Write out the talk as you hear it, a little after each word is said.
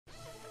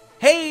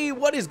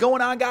What is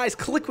going on, guys?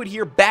 Kliquid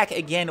here, back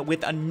again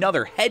with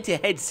another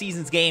head-to-head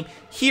seasons game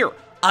here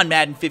on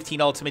Madden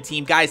 15 Ultimate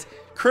Team. Guys,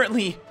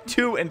 currently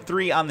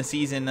 2-3 on the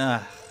season.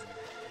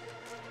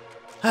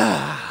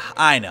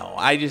 I know.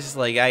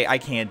 I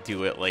can't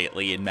do it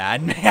lately in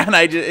Madden, man.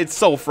 It's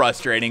so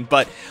frustrating.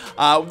 But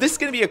this is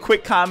going to be a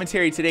quick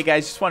commentary today,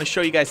 guys. Just want to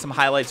show you guys some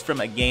highlights from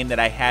a game that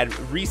I had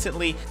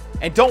recently.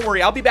 And don't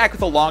worry, I'll be back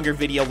with a longer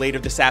video later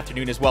this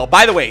afternoon as well.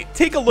 By the way,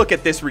 take a look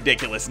at this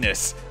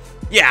ridiculousness.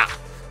 Yeah.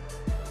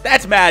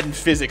 That's Madden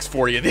physics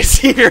for you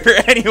this year.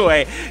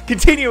 Anyway,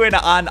 continuing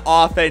on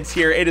offense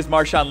here, it is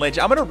Marshawn Lynch.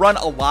 I'm going to run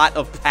a lot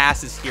of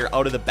passes here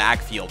out of the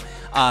backfield.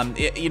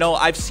 You know,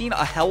 I've seen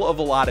a hell of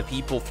a lot of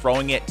people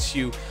throwing it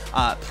to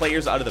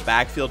players out of the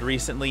backfield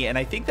recently, and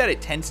I think that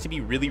it tends to be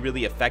really,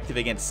 really effective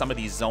against some of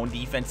these zone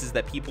defenses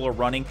that people are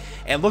running.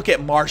 And look at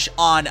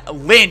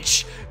Marshawn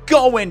Lynch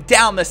going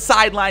down the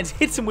sidelines,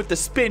 hits him with the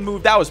spin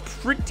move. That was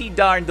pretty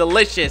darn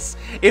delicious,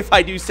 if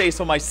I do say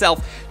so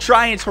myself.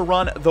 Trying to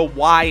run the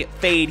Y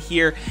fade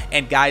here,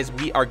 and guys,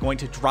 we are going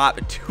to drop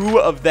 2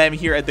 of them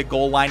here at the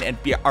goal line, and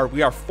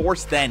we are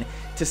forced then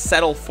to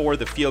settle for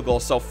the field goal.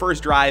 So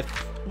first drive,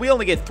 we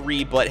only get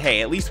 3, but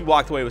hey, at least we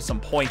walked away with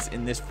some points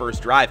in this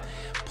first drive.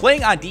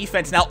 Playing on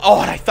defense now. Oh,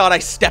 and I thought I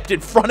stepped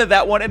in front of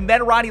that one, and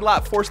then Ronnie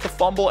Lott forced the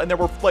fumble, and there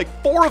were like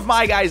 4 of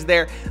my guys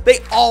there. They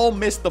all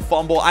missed the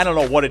fumble. I don't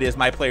know what it is.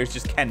 My players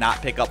just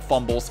cannot pick up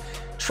fumbles.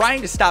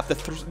 Trying to stop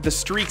the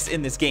streaks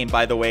in this game,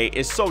 by the way,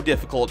 is so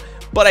difficult,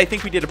 but I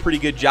think we did a pretty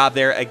good job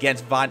there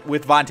against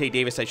with Vontae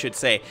Davis, I should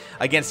say,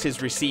 against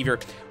his receiver.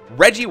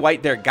 Reggie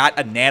White there got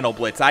a nano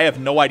blitz. I have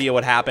no idea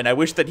what happened. I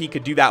wish that he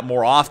could do that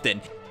more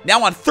often.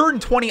 Now on 3rd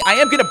and 20, I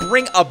am going to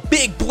bring a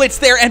big blitz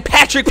there, and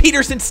Patrick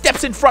Peterson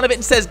steps in front of it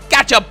and says,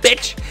 "Gotcha,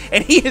 bitch!"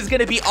 And he is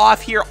going to be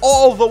off here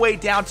all the way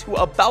down to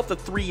about the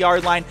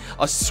 3-yard line.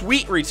 A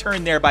sweet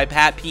return there by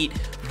Pat Pete.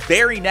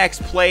 Very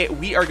next play,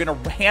 we are going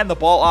to hand the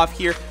ball off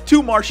here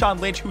to Marshawn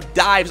Lynch, who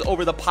dives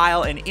over the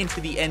pile and into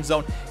the end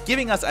zone,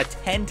 giving us a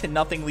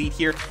 10-0 lead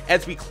here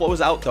as we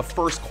close out the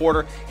first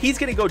quarter. He's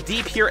going to go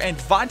deep here, and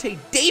Vontae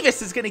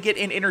Davis is going to get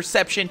an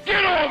interception.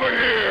 Get over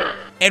here!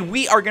 And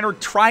we are going to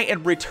try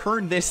and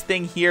return this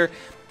thing here.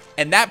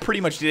 And that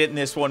pretty much did it in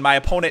this one. My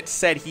opponent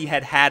said he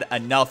had had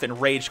enough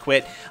and rage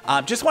quit.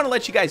 Just want to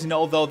let you guys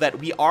know, though, that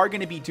we are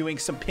going to be doing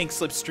some pink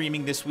slip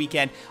streaming this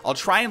weekend. I'll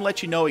try and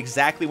let you know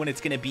exactly when it's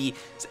going to be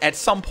at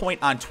some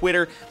point on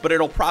Twitter, but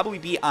it'll probably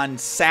be on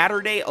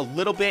Saturday a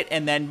little bit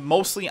and then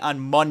mostly on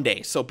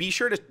Monday. So be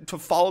sure to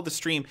follow the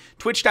stream,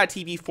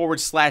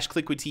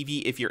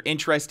 twitch.tv/KliquidTV if you're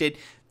interested.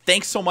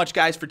 Thanks so much,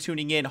 guys, for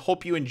tuning in.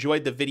 Hope you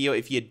enjoyed the video.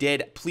 If you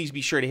did, please be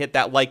sure to hit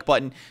that like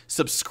button.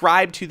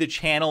 Subscribe to the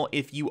channel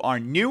if you are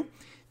new.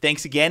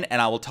 Thanks again,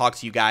 and I will talk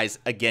to you guys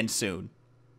again soon.